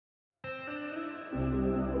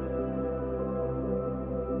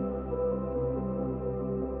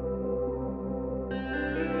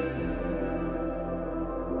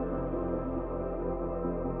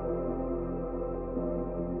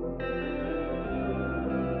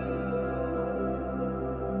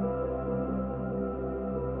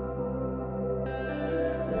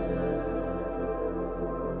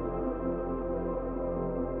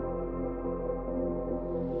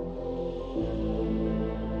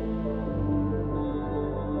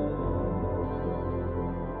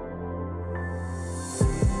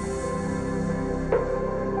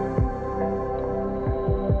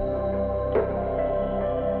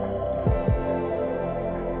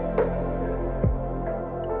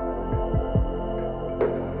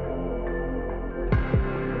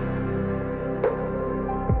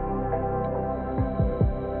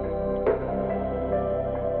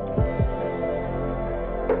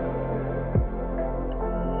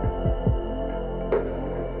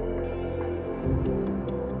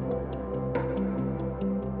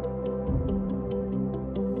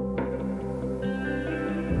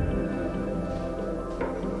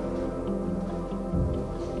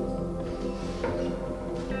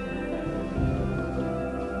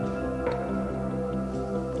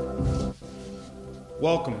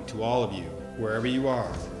Welcome to all of you, wherever you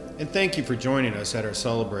are, and thank you for joining us at our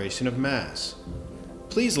celebration of Mass.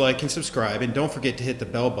 Please like and subscribe, and don't forget to hit the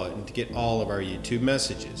bell button to get all of our YouTube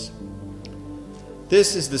messages.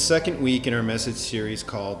 This is the second week in our message series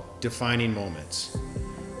called Defining Moments.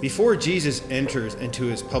 Before Jesus enters into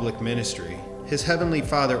his public ministry, his Heavenly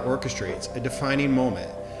Father orchestrates a defining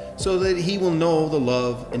moment so that he will know the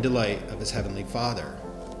love and delight of his Heavenly Father.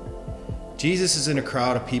 Jesus is in a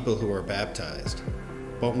crowd of people who are baptized.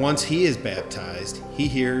 But once he is baptized, he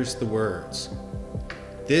hears the words,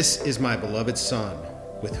 "This is my beloved Son,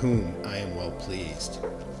 with whom I am well pleased."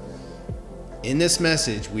 In this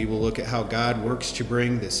message, we will look at how God works to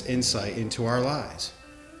bring this insight into our lives.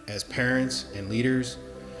 As parents and leaders,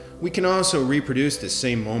 we can also reproduce this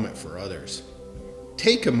same moment for others.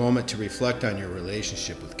 Take a moment to reflect on your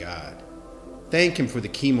relationship with God. Thank him for the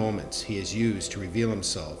key moments he has used to reveal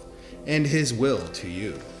himself and his will to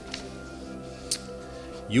you.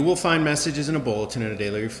 You will find messages in a bulletin, and a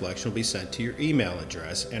daily reflection will be sent to your email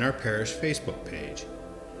address and our parish Facebook page.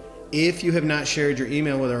 If you have not shared your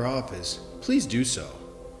email with our office, please do so.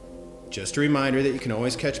 Just a reminder that you can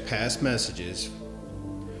always catch past messages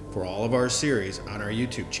for all of our series on our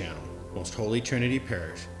YouTube channel, Most Holy Trinity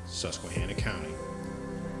Parish, Susquehanna County.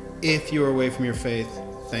 If you are away from your faith,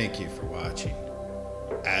 thank you for watching.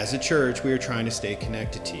 As a church, we are trying to stay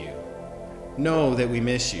connected to you. Know that we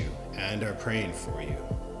miss you and are praying for you.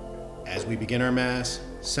 As we begin our Mass,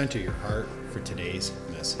 center your heart for today's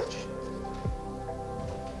message.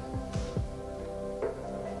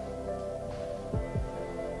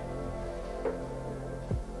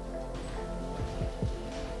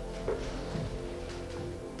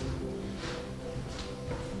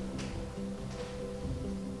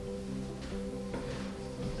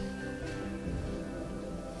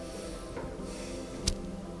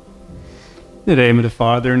 In the name of the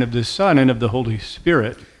Father, and of the Son, and of the Holy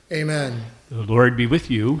Spirit. Amen. The Lord be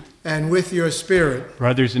with you. And with your spirit.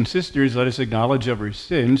 Brothers and sisters, let us acknowledge our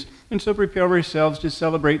sins, and so prepare ourselves to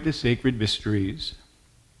celebrate the sacred mysteries.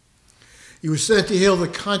 You were sent to heal the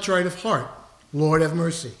contrite of heart. Lord, have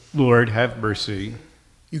mercy. Lord, have mercy.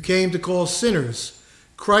 You came to call sinners.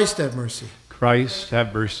 Christ, have mercy. Christ,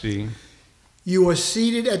 have mercy. You are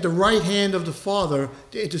seated at the right hand of the Father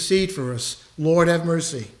to intercede for us. Lord, have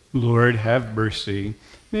mercy. Lord, have mercy.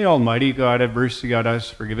 May Almighty God have mercy on us,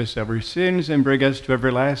 forgive us our sins, and bring us to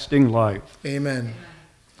everlasting life. Amen.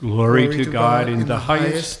 Glory to God in the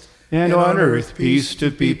highest, and on earth peace to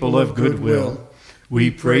people of good will.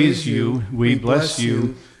 We praise you, we bless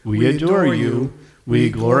you, we adore you, we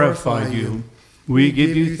glorify you. We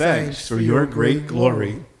give you thanks for your great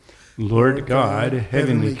glory. Lord God,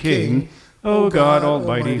 heavenly King, O God,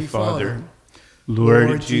 almighty Father,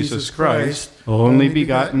 Lord Jesus Christ, only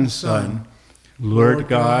begotten Son, Lord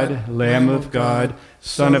God, Lamb of God,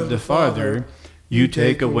 Son of the Father, you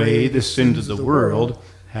take away the sins of the world,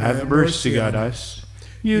 have mercy on us.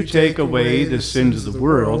 You take away the sins of the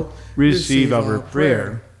world, receive our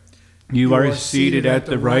prayer. You are seated at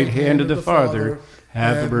the right hand of the Father,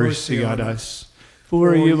 have mercy on us.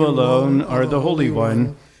 For you alone are the Holy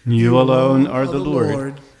One, you alone are the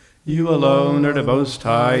Lord, you alone are the Most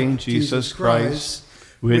High, Jesus Christ,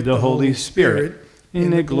 with the Holy Spirit,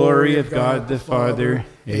 in the glory of God the Father.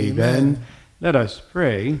 Amen. Let us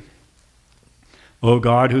pray. O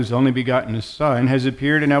God, whose only begotten Son has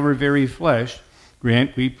appeared in our very flesh,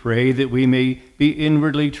 Grant, we pray, that we may be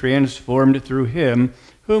inwardly transformed through him,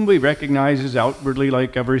 whom we recognize as outwardly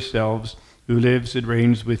like ourselves, who lives and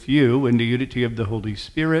reigns with you in the unity of the Holy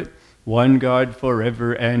Spirit, one God,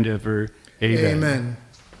 forever and ever. Amen. Amen.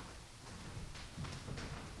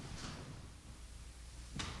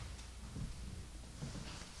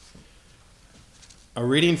 A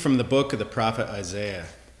reading from the book of the prophet Isaiah.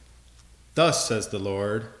 Thus says the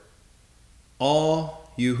Lord,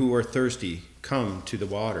 all you who are thirsty, come to the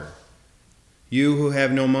water. You who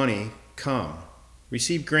have no money, come,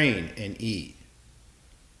 receive grain and eat.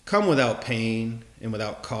 Come without pain and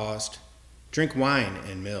without cost, drink wine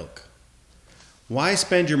and milk. Why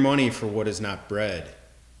spend your money for what is not bread,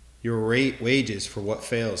 your wages for what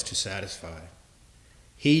fails to satisfy?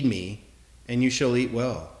 Heed me, and you shall eat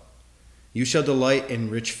well. You shall delight in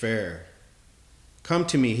rich fare. Come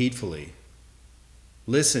to me heedfully.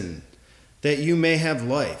 Listen, that you may have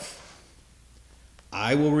life.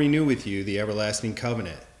 I will renew with you the everlasting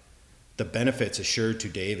covenant, the benefits assured to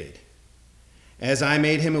David. As I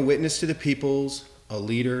made him a witness to the peoples, a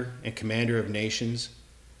leader and commander of nations,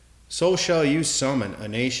 so shall you summon a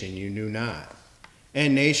nation you knew not,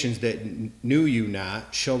 and nations that knew you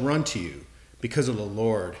not shall run to you because of the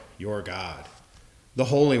Lord your God, the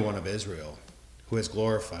Holy One of Israel, who has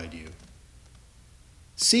glorified you.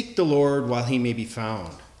 Seek the Lord while he may be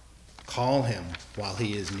found. Call him while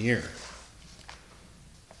he is near.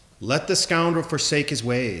 Let the scoundrel forsake his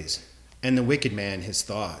ways, and the wicked man his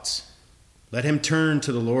thoughts. Let him turn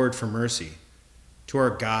to the Lord for mercy, to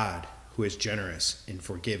our God, who is generous in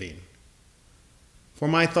forgiving. For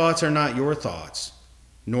my thoughts are not your thoughts,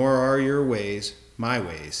 nor are your ways my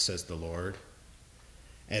ways, says the Lord.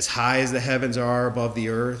 As high as the heavens are above the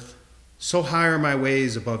earth, so high are my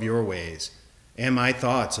ways above your ways, and my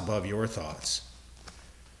thoughts above your thoughts.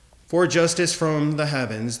 For just as from the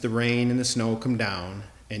heavens the rain and the snow come down,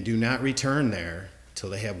 and do not return there till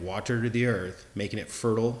they have watered the earth, making it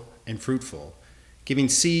fertile and fruitful, giving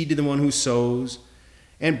seed to the one who sows,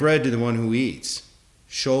 and bread to the one who eats,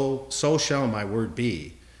 so shall my word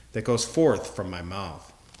be that goes forth from my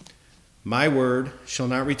mouth. My word shall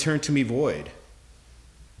not return to me void,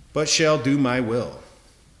 but shall do my will,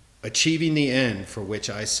 achieving the end for which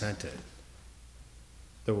I sent it.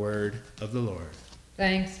 The word of the Lord.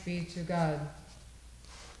 Thanks be to God.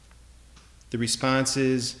 The response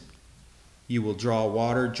is, you will draw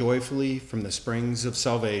water joyfully from the springs of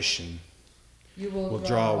salvation. You will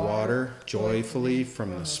draw water joyfully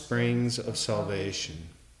from the springs of salvation.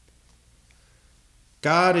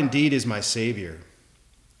 God indeed is my Savior.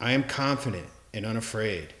 I am confident and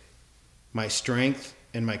unafraid. My strength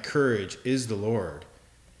and my courage is the Lord,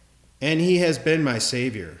 and he has been my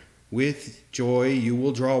Savior. With joy you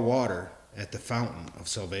will draw water at the fountain of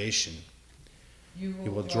salvation.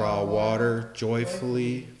 You will draw water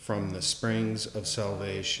joyfully from the springs of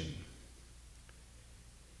salvation.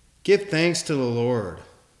 Give thanks to the Lord.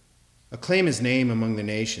 Acclaim his name among the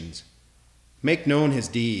nations. Make known his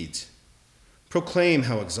deeds. Proclaim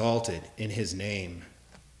how exalted in his name.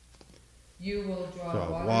 You will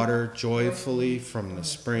Draw water joyfully from the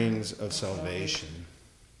springs of salvation.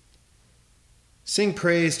 Sing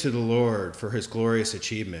praise to the Lord for his glorious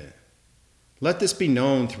achievement. Let this be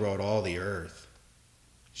known throughout all the earth.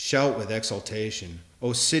 Shout with exultation,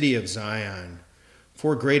 O city of Zion,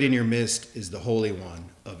 for great in your midst is the Holy One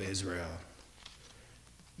of Israel.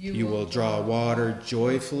 You will draw water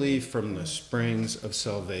joyfully from the springs of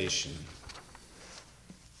salvation.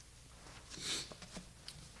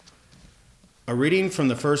 A reading from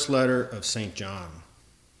the first letter of St. John.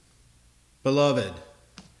 Beloved,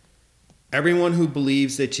 everyone who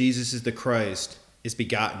believes that Jesus is the Christ is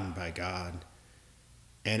begotten by God,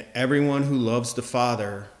 and everyone who loves the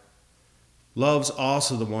Father loves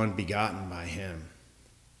also the one begotten by him.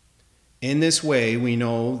 In this way we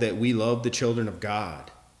know that we love the children of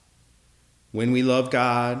God, when we love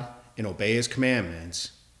God and obey his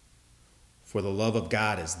commandments. For the love of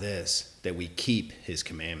God is this, that we keep his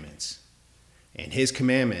commandments. And his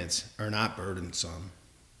commandments are not burdensome.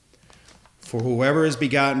 For whoever is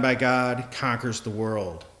begotten by God conquers the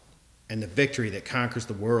world, and the victory that conquers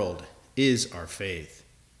the world is our faith.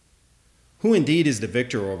 Who indeed is the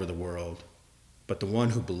victor over the world, but the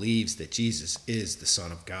one who believes that Jesus is the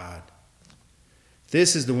Son of God?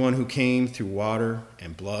 This is the one who came through water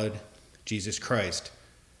and blood, Jesus Christ,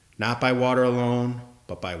 not by water alone,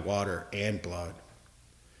 but by water and blood.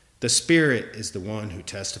 The Spirit is the one who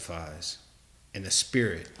testifies, and the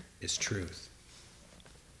Spirit is truth.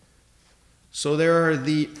 So there are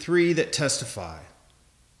the three that testify,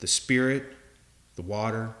 the Spirit, the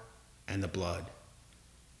water, and the blood.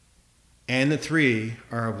 And the three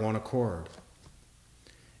are of one accord.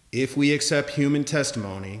 If we accept human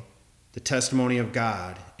testimony, the testimony of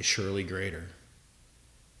God is surely greater.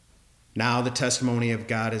 Now the testimony of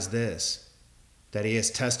God is this, that he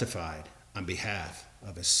has testified on behalf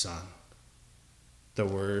of his Son. The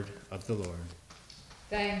word of the Lord.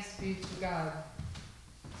 Thanks be to God.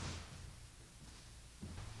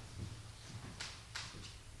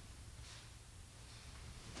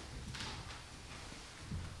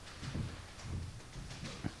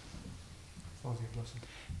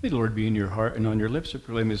 May the Lord be in your heart and on your lips to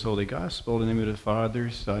proclaim his holy gospel in the name of the Father,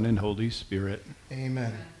 Son, and Holy Spirit.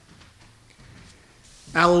 Amen.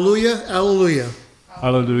 Alleluia, alleluia.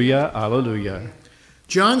 Alleluia, alleluia.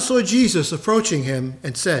 John saw Jesus approaching him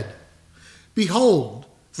and said, "Behold,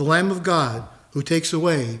 the Lamb of God who takes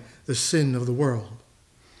away the sin of the world."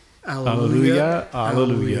 Alleluia,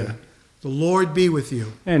 alleluia. The Lord be with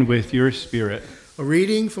you. And with your spirit. A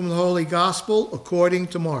reading from the Holy Gospel according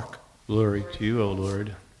to Mark. Glory to you, O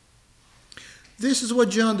Lord. This is what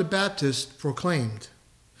John the Baptist proclaimed.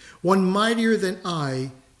 One mightier than I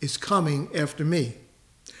is coming after me.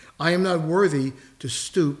 I am not worthy to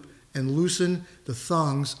stoop and loosen the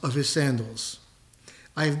thongs of his sandals.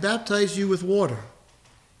 I have baptized you with water.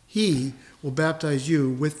 He will baptize you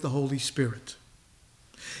with the Holy Spirit.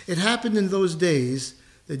 It happened in those days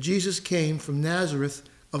that Jesus came from Nazareth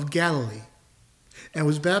of Galilee and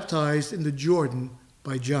was baptized in the Jordan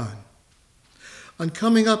by John. On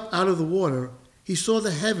coming up out of the water, he saw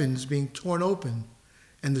the heavens being torn open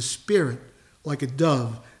and the Spirit like a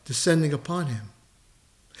dove descending upon him.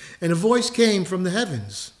 And a voice came from the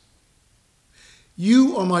heavens,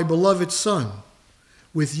 "You are my beloved Son.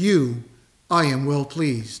 With you I am well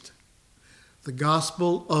pleased." The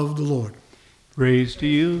Gospel of the Lord. Praise to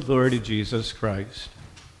you, Lord Jesus Christ.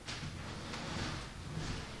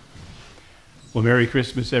 Well, Merry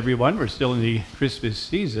Christmas, everyone. We're still in the Christmas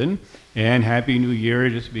season, and Happy New Year.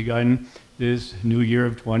 Just begun this new year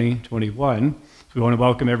of 2021. So we want to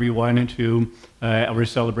welcome everyone to our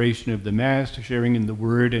celebration of the Mass, to sharing in the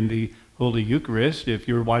Word and the Holy Eucharist. If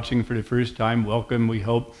you're watching for the first time, welcome. We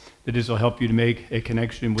hope that this will help you to make a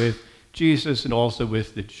connection with Jesus and also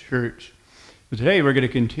with the Church. But today we're going to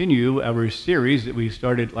continue our series that we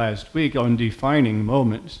started last week on defining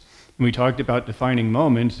moments. And we talked about defining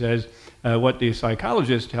moments as what the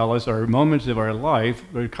psychologists tell us are moments of our life,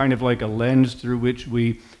 are kind of like a lens through which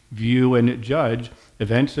we view and judge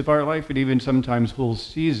events of our life and even sometimes whole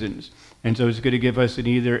seasons. And so it's going to give us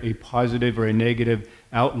either a positive or a negative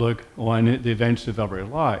outlook on the events of our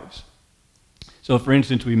lives. So for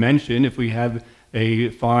instance, we mentioned if we have a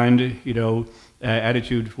fond,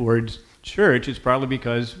 attitude towards church, it's probably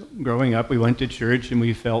because growing up we went to church and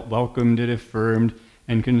we felt welcomed and affirmed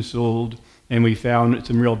and consoled, and we found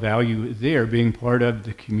some real value there, being part of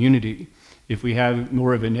the community. If we have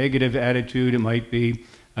more of a negative attitude, it might be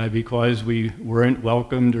because we weren't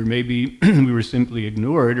welcomed, or maybe we were simply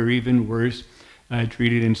ignored, or even worse,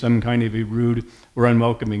 treated in some kind of a rude or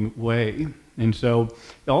unwelcoming way. And so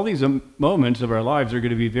all these moments of our lives are going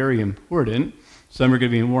to be very important. Some are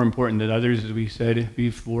going to be more important than others, as we said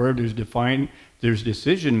before. There's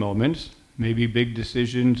decision moments, maybe big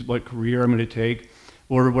decisions, what career I'm going to take,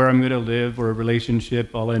 or where I'm going to live, or a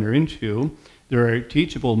relationship I'll enter into. There are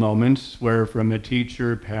teachable moments where from a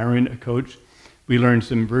teacher, parent, a coach, we learn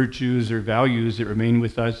some virtues or values that remain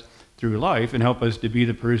with us through life and help us to be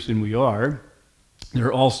the person we are. There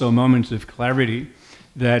are also moments of clarity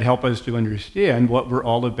that help us to understand what we're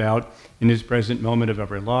all about in this present moment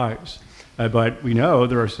of our lives. But we know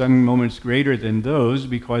there are some moments greater than those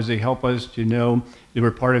because they help us to know that we're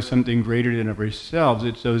part of something greater than ourselves.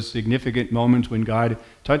 It's those significant moments when God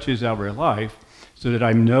touches our life so that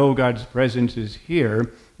I know God's presence is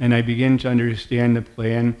here and I begin to understand the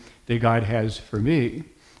plan that God has for me.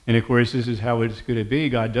 And of course, this is how it's going to be.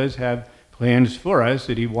 God does have plans for us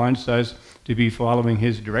that he wants us to be following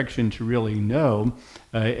his direction to really know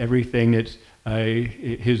everything that's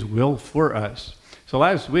his will for us. So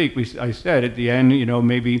last week, I said at the end,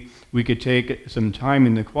 maybe we could take some time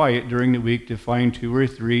in the quiet during the week to find 2 or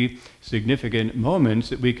 3 significant moments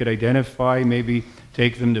that we could identify, maybe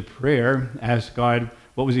take them to prayer, ask God,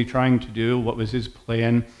 what was he trying to do? What was his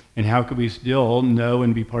plan? And how could we still know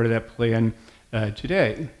and be part of that plan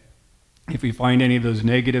today? If we find any of those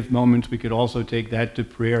negative moments, we could also take that to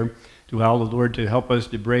prayer to allow the Lord to help us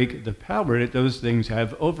to break the power that those things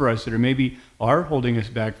have over us that maybe are holding us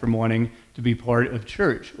back from wanting to be part of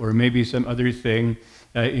church or maybe some other thing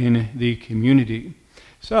in the community.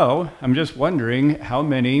 So I'm just wondering how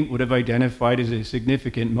many would have identified as a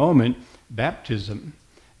significant moment baptism.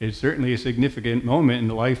 It's certainly a significant moment in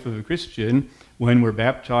the life of a Christian when we're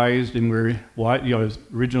baptized and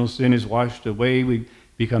original sin is washed away.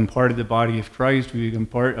 We become part of the body of Christ. We become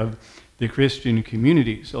part of the Christian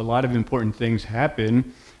community. So a lot of important things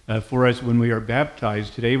happen for us when we are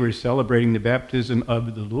baptized. Today we're celebrating the baptism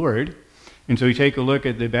of the Lord. And so we take a look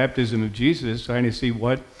at the baptism of Jesus, trying to see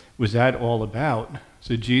what was that all about.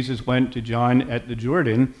 So Jesus went to John at the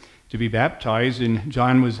Jordan to be baptized, and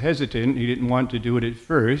John was hesitant. He didn't want to do it at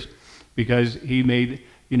first because he made,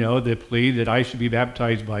 the plea that I should be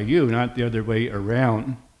baptized by you, not the other way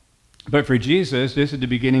around. But for Jesus, this is the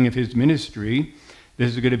beginning of his ministry.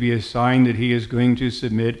 This is going to be a sign that he is going to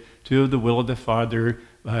submit to the will of the Father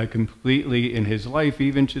completely in his life,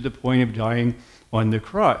 even to the point of dying on the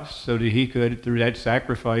cross, so that he could, through that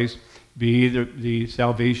sacrifice, be the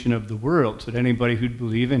salvation of the world, so that anybody who'd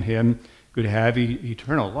believe in him could have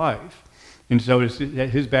eternal life. And so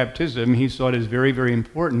his baptism, he saw it as very, very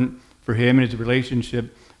important for him and his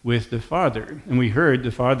relationship with the Father. And we heard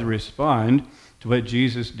the Father respond to what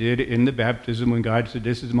Jesus did in the baptism when God said,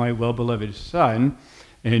 "This is my well-beloved Son,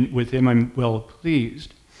 and with him I'm well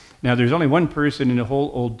pleased." Now, there's only one person in the whole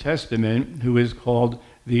Old Testament who is called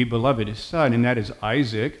the beloved Son, and that is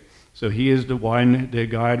Isaac. So he is the one that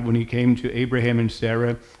God, when he came to Abraham and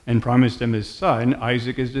Sarah and promised them his son,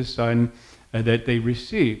 Isaac is the son that they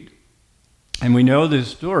received. And we know this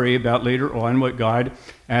story about later on what God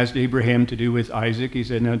asked Abraham to do with Isaac. He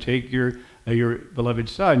said, "Now take your beloved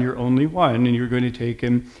son, your only one, and you're going to take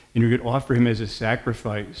him and you're going to offer him as a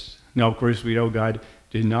sacrifice." Now, of course, we know God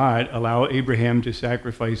did not allow Abraham to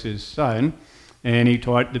sacrifice his son, and he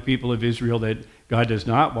taught the people of Israel that God does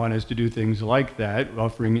not want us to do things like that,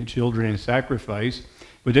 offering children in sacrifice.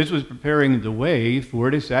 But this was preparing the way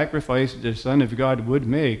for the sacrifice that the Son of God would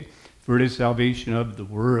make for the salvation of the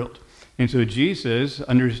world. And so Jesus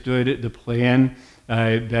understood the plan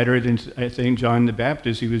better than St. John the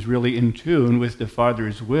Baptist. He was really in tune with the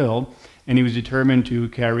Father's will, and he was determined to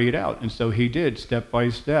carry it out. And so he did, step by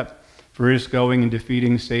step. First going and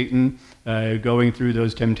defeating Satan, going through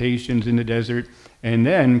those temptations in the desert, and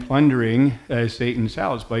then plundering Satan's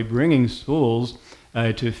house by bringing souls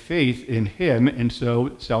to faith in him. And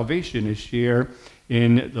so salvation is share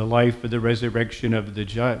in the life of the resurrection of the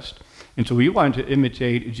just. And so we want to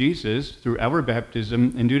imitate Jesus through our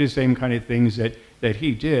baptism and do the same kind of things that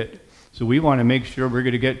he did. So we want to make sure we're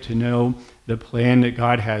going to get to know the plan that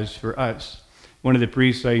God has for us. One of the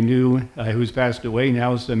priests I knew who's passed away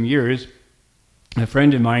now some years, a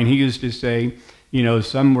friend of mine, he used to say,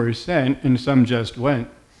 some were sent and some just went.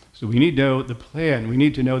 So we need to know the plan. We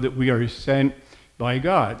need to know that we are sent by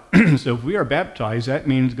God. So if we are baptized, that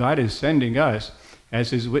means God is sending us as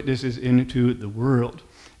his witnesses into the world.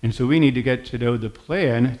 And so we need to get to know the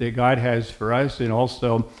plan that God has for us and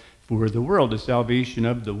also for the world, the salvation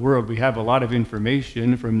of the world. We have a lot of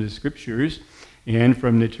information from the scriptures and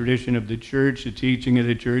from the tradition of the church, the teaching of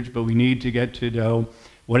the church, but we need to get to know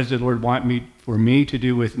what does the Lord want for me to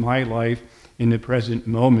do with my life in the present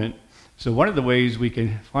moment. So one of the ways we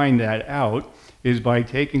can find that out is by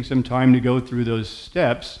taking some time to go through those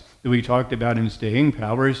steps that we talked about in staying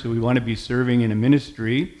power. So we want to be serving in a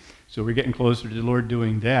ministry. So we're getting closer to the Lord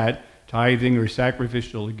doing that, tithing or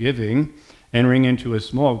sacrificial giving, entering into a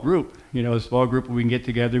small group, a small group where we can get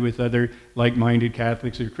together with other like-minded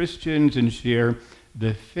Catholics or Christians and share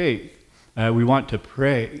the faith. We want to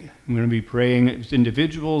pray. We're going to be praying as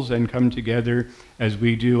individuals and come together as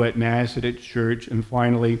we do at Mass and at church, and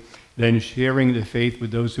finally then sharing the faith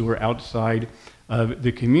with those who are outside of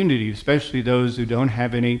the community, especially those who don't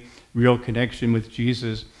have any real connection with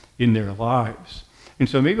Jesus in their lives. And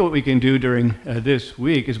so maybe what we can do during this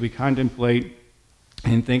week is we contemplate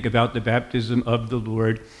and think about the baptism of the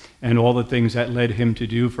Lord and all the things that led him to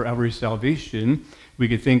do for our salvation. We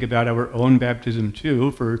could think about our own baptism too.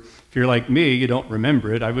 If you're like me, you don't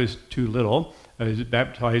remember it. I was too little. I was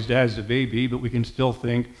baptized as a baby, but we can still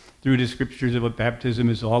think through the scriptures of what baptism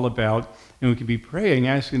is all about. And we can be praying,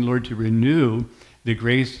 asking the Lord to renew the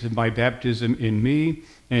grace of my baptism in me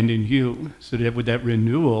and in you, so that with that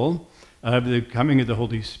renewal of the coming of the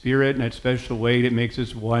Holy Spirit in that special way that makes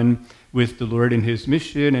us one with the Lord in his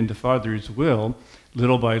mission and the Father's will,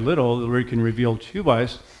 little by little, the Lord can reveal to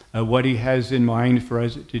us what he has in mind for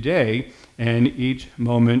us today and each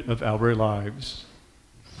moment of our lives.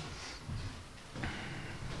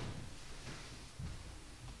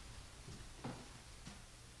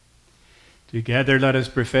 Together let us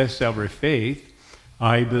profess our faith.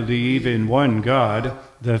 I believe in one God,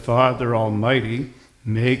 the Father Almighty,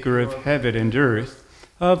 maker of heaven and earth,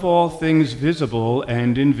 of all things visible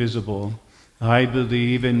and invisible. I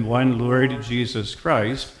believe in one Lord Jesus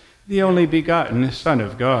Christ, the only begotten Son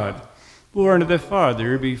of God, born of the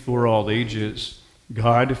Father before all ages,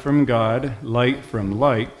 God from God, light from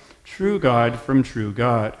light, true God from true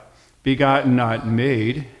God, begotten not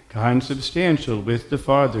made, consubstantial with the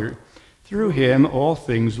Father. Through him all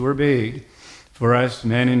things were made. For us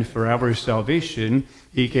men and for our salvation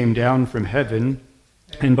he came down from heaven,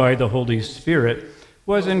 and by the Holy Spirit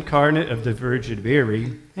was incarnate of the Virgin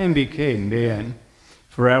Mary, and became man.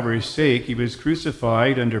 For our sake he was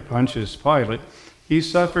crucified under Pontius Pilate. He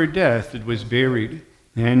suffered death and was buried,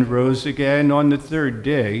 and rose again on the third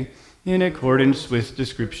day, in accordance with the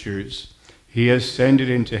Scriptures. He ascended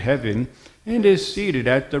into heaven, and is seated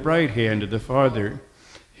at the right hand of the Father.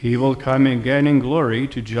 He will come again in glory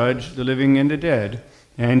to judge the living and the dead,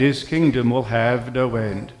 and his kingdom will have no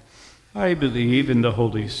end. I believe in the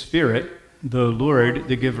Holy Spirit, the Lord,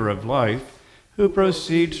 the giver of life, who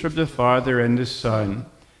proceeds from the Father and the Son,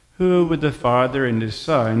 who with the Father and the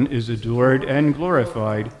Son is adored and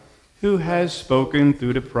glorified, who has spoken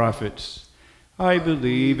through the prophets. I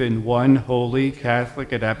believe in one holy,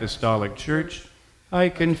 Catholic, and Apostolic Church. I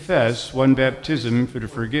confess one baptism for the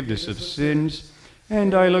forgiveness of sins,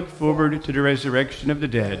 and I look forward to the resurrection of the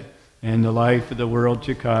dead and the life of the world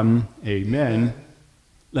to come. Amen.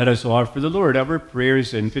 Let us offer the Lord our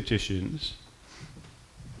prayers and petitions.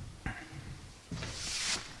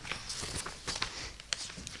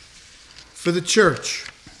 For the Church,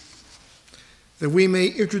 that we may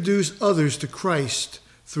introduce others to Christ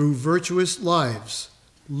through virtuous lives,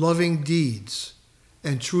 loving deeds,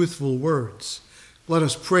 and truthful words. Let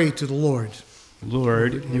us pray to the Lord.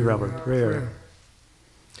 Lord, hear our prayer.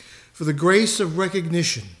 For the grace of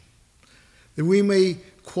recognition, that we may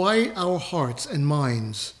quiet our hearts and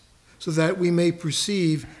minds, so that we may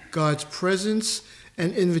perceive God's presence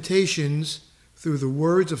and invitations through the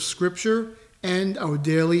words of Scripture and our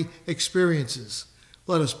daily experiences.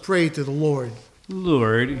 Let us pray to the Lord.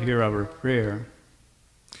 Lord, hear our prayer.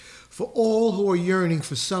 For all who are yearning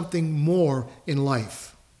for something more in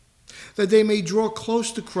life, that they may draw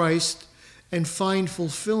close to Christ and find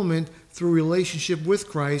fulfillment through relationship with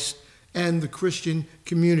Christ and the Christian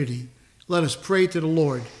community. Let us pray to the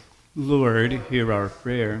Lord. Lord, hear our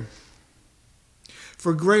prayer.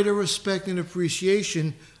 For greater respect and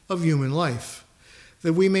appreciation of human life,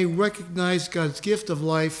 that we may recognize God's gift of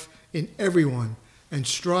life in everyone and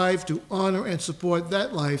strive to honor and support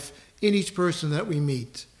that life in each person that we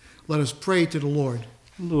meet. Let us pray to the Lord.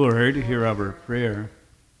 Lord, hear our prayer.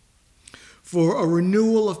 For a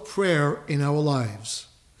renewal of prayer in our lives,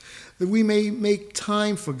 that we may make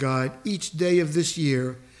time for God each day of this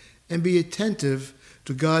year and be attentive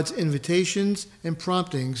to God's invitations and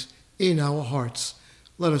promptings in our hearts.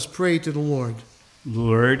 Let us pray to the Lord.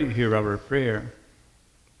 Lord, hear our prayer.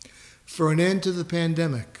 For an end to the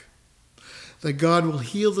pandemic, that God will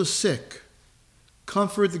heal the sick,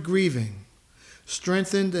 comfort the grieving,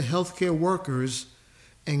 strengthen the healthcare workers,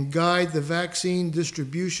 and guide the vaccine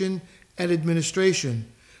distribution and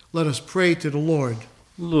administration. Let us pray to the Lord.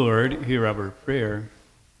 Lord, hear our prayer.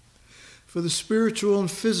 For the spiritual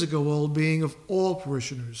and physical well-being of all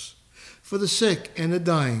parishioners, for the sick and the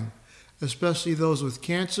dying, especially those with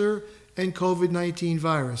cancer and COVID-19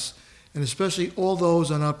 virus, and especially all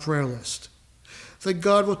those on our prayer list, that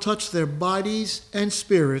God will touch their bodies and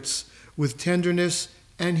spirits with tenderness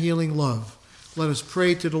and healing love. Let us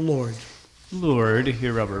pray to the Lord. Lord,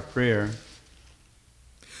 hear our prayer.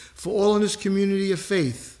 For all in this community of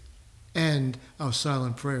faith and our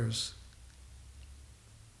silent prayers.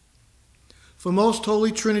 For Most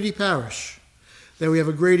Holy Trinity Parish, that we have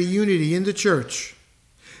a greater unity in the Church,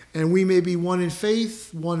 and we may be one in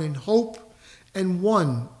faith, one in hope, and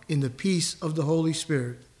one in the peace of the Holy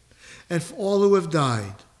Spirit. And for all who have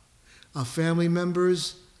died, our family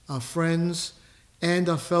members, our friends, and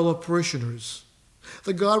our fellow parishioners,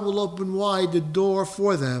 that God will open wide the door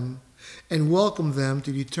for them and welcome them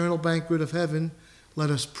to the eternal banquet of heaven.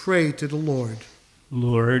 Let us pray to the Lord.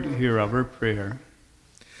 Lord, hear our prayer.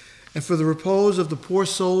 And for the repose of the poor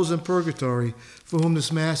souls in purgatory for whom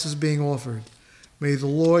this Mass is being offered, may the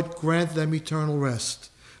Lord grant them eternal rest.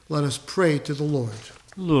 Let us pray to the Lord.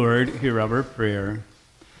 Lord, hear our prayer.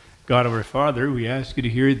 God our Father, we ask you to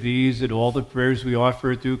hear these and all the prayers we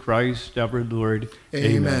offer through Christ our Lord.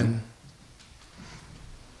 Amen.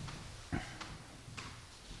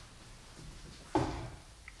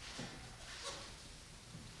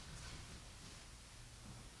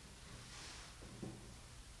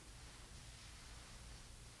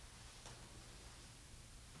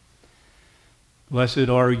 Blessed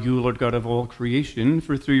are you, Lord God of all creation,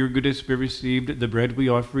 for through your goodness we received the bread we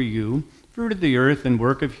offer you. Fruit of the earth and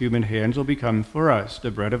work of human hands will become for us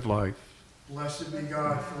the bread of life. Blessed be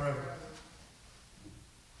God forever.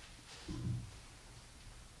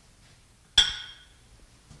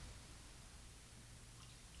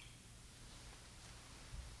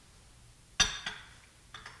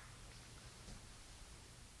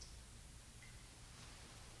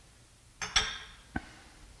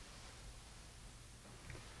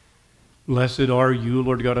 Blessed are you,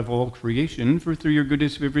 Lord God of all creation, for through your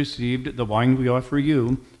goodness we have received the wine we offer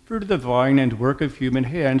you. Fruit of the vine and work of human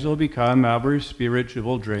hands will become our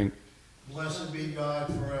spiritual drink. Blessed be God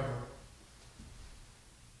forever.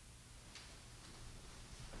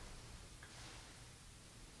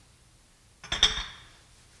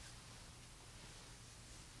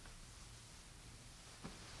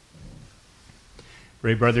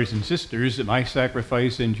 Pray, brothers and sisters, that my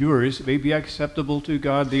sacrifice and yours may be acceptable to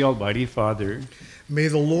God the Almighty Father. May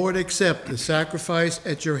the Lord accept the sacrifice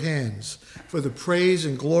at your hands for the praise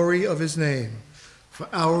and glory of his name, for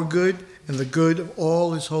our good and the good of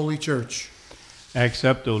all his holy church.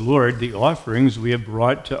 Accept, O Lord, the offerings we have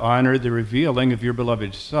brought to honor the revealing of your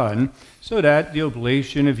beloved Son, so that the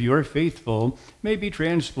oblation of your faithful may be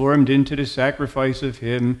transformed into the sacrifice of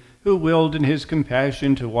him who willed in his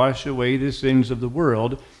compassion to wash away the sins of the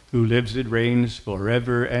world, who lives and reigns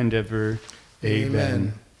forever and ever.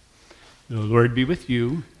 Amen. The Lord be with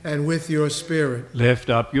you. And with your spirit.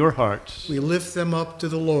 Lift up your hearts. We lift them up to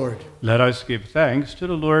the Lord. Let us give thanks to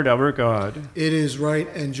the Lord our God. It is right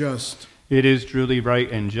and just. It is truly right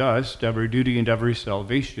and just, our duty and our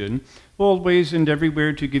salvation, always and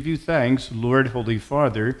everywhere to give you thanks, Lord, Holy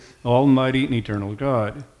Father, Almighty and eternal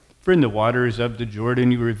God. For in the waters of the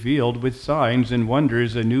Jordan you revealed with signs and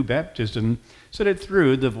wonders a new baptism, so that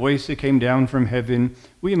through the voice that came down from heaven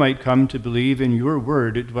we might come to believe in your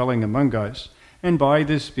word dwelling among us, and by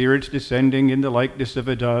the Spirit's descending in the likeness of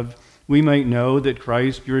a dove, we might know that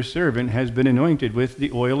Christ your servant has been anointed with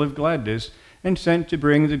the oil of gladness and sent to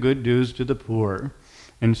bring the good news to the poor.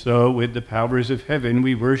 And so with the powers of heaven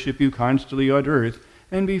we worship you constantly on earth,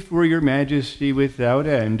 and before your majesty without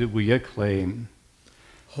end we acclaim.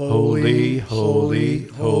 Holy, holy,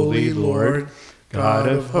 holy Lord, God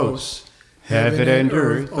of hosts, heaven and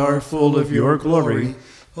earth are full of your glory.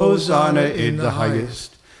 Hosanna in the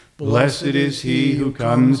highest. Blessed is he who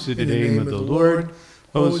comes in the name of the Lord.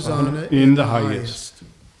 Hosanna in the highest.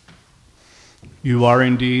 You are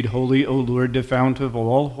indeed holy, O Lord, the fount of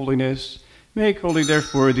all holiness. Make holy,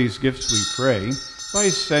 therefore, these gifts, we pray, by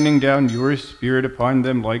sending down your Spirit upon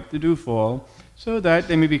them like the dewfall, so that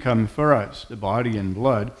they may become for us the body and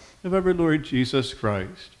blood of our Lord Jesus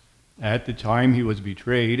Christ. At the time he was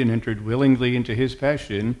betrayed and entered willingly into his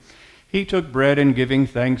passion, he took bread and giving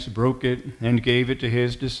thanks broke it and gave it to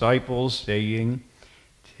his disciples, saying,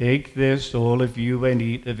 Take this, all of you, and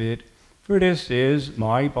eat of it, for this is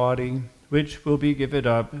my body, which will be given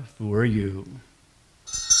up for you.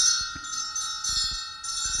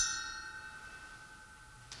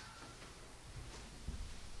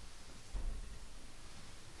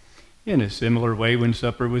 In a similar way, when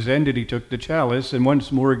supper was ended, he took the chalice, and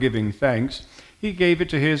once more giving thanks, he gave it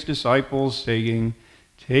to his disciples, saying,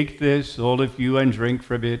 Take this, all of you, and drink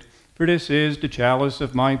from it, for this is the chalice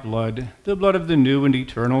of my blood, the blood of the new and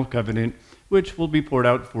eternal covenant, which will be poured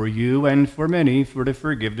out for you and for many for the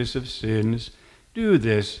forgiveness of sins. Do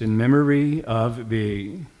this in memory of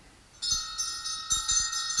me.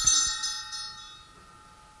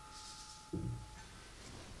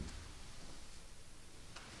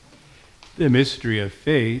 The mystery of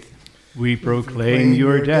faith. We proclaim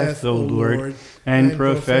your death, O Lord, and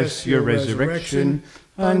profess your resurrection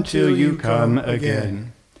until you come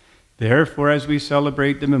again. Therefore, as we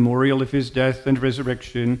celebrate the memorial of his death and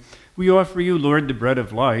resurrection, we offer you, Lord, the bread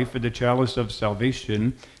of life and the chalice of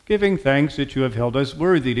salvation, giving thanks that you have held us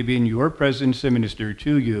worthy to be in your presence and minister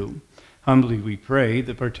to you. Humbly we pray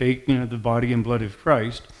that, partaking of the body and blood of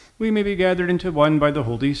Christ, we may be gathered into one by the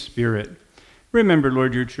Holy Spirit. Remember,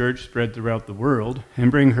 Lord, your church spread throughout the world, and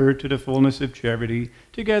bring her to the fullness of charity,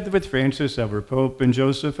 together with Francis, our Pope, and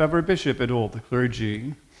Joseph, our Bishop, and all the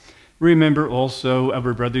clergy. Remember also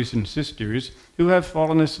our brothers and sisters who have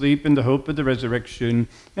fallen asleep in the hope of the resurrection,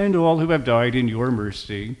 and all who have died in your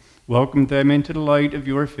mercy. Welcome them into the light of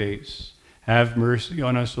your face. Have mercy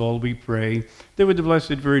on us all, we pray, that with the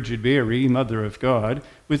Blessed Virgin Mary, Mother of God,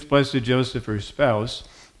 with blessed Joseph, her spouse,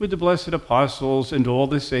 with the blessed apostles and all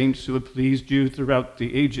the saints who have pleased you throughout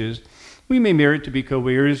the ages, we may merit to be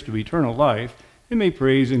co-heirs to eternal life, and may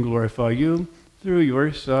praise and glorify you through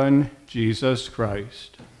your Son, Jesus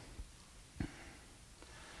Christ.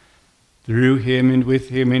 Through him and with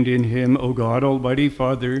him and in him, O God, Almighty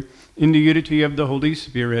Father, in the unity of the Holy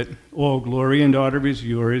Spirit, all glory and honor is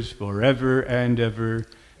yours forever and ever.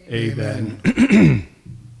 Amen.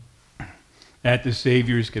 At the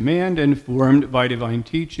Savior's command and formed by divine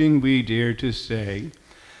teaching, we dare to say,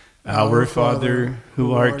 Our Father,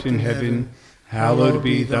 who art in heaven, hallowed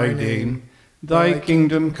be thy name. Thy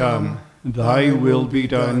kingdom come, thy will be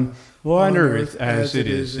done, on earth as it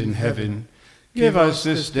is in heaven. Give us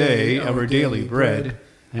this day our daily bread,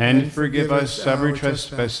 and forgive us our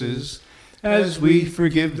trespasses, as we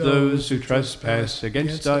forgive those who trespass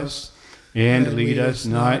against us. And lead us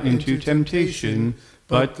not into temptation,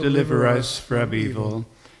 but deliver us from evil.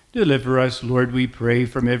 Deliver us, Lord, we pray,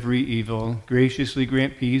 from every evil. Graciously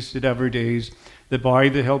grant peace at our days, that by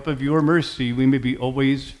the help of your mercy we may be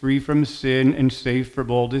always free from sin and safe from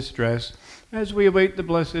all distress, as we await the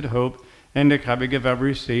blessed hope and the coming of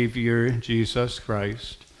our Savior, Jesus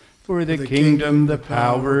Christ. For the kingdom, the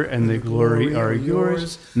power, and the glory are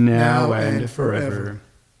yours, now and forever.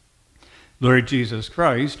 Lord Jesus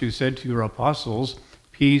Christ, who said to your apostles,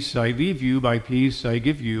 "Peace I leave you, my peace I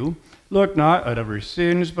give you," look not at our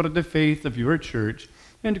sins, but at the faith of your church,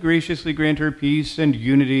 and graciously grant her peace and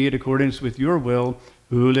unity in accordance with your will,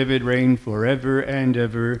 who live and reign forever and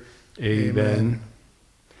ever. Amen.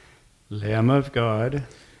 Lamb of God,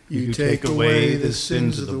 you take away the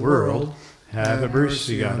sins of the world, have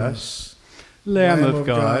mercy on us. Lamb of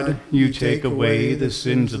God, you take away the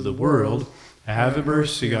sins of the world, have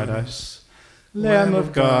mercy on us. Lamb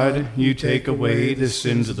of God, you take away the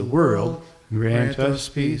sins of the world, grant us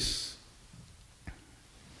peace.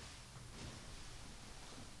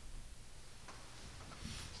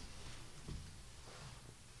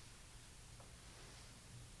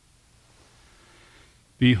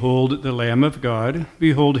 Behold the Lamb of God,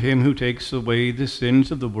 behold him who takes away the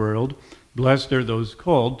sins of the world. Blessed are those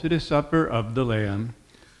called to the supper of the Lamb.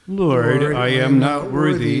 Lord, I am not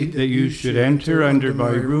worthy that you should enter under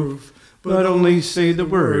my roof, but only say the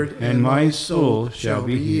word, and my soul shall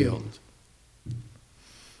be healed.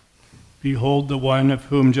 Behold the one of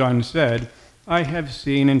whom John said, I have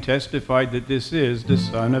seen and testified that this is the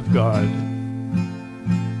Son of God.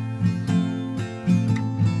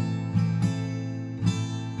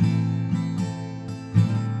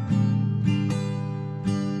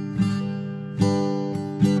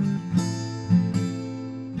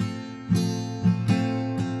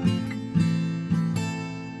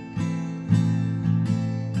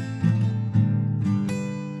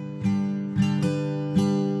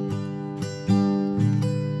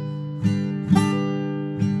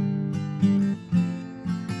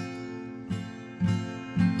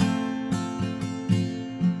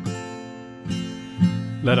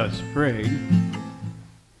 Let us pray.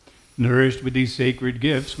 Nourished with these sacred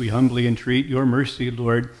gifts, we humbly entreat your mercy,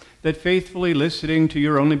 Lord, that faithfully listening to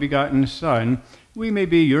your only begotten Son, we may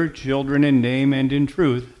be your children in name and in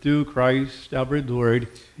truth, through Christ our Lord.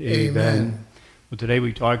 Amen. Well, today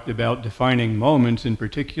we talked about defining moments. In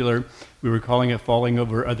particular, we were calling it falling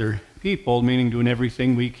over other people, meaning doing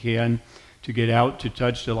everything we can to get out to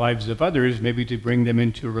touch the lives of others, maybe to bring them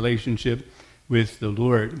into a relationship with the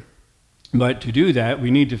Lord. But to do that, we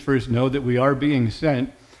need to first know that we are being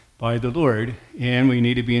sent by the Lord, and we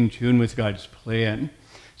need to be in tune with God's plan.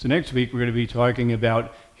 So next week, we're going to be talking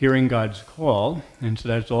about hearing God's call, and so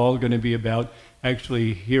that's all going to be about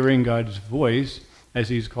actually hearing God's voice as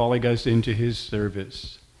he's calling us into his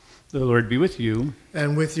service. The Lord be with you.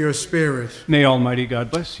 And with your spirit. May Almighty God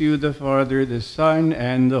bless you, the Father, the Son,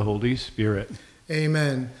 and the Holy Spirit.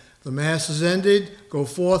 Amen. The Mass is ended. Go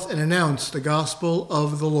forth and announce the gospel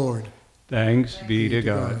of the Lord. Thanks be to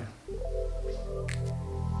God.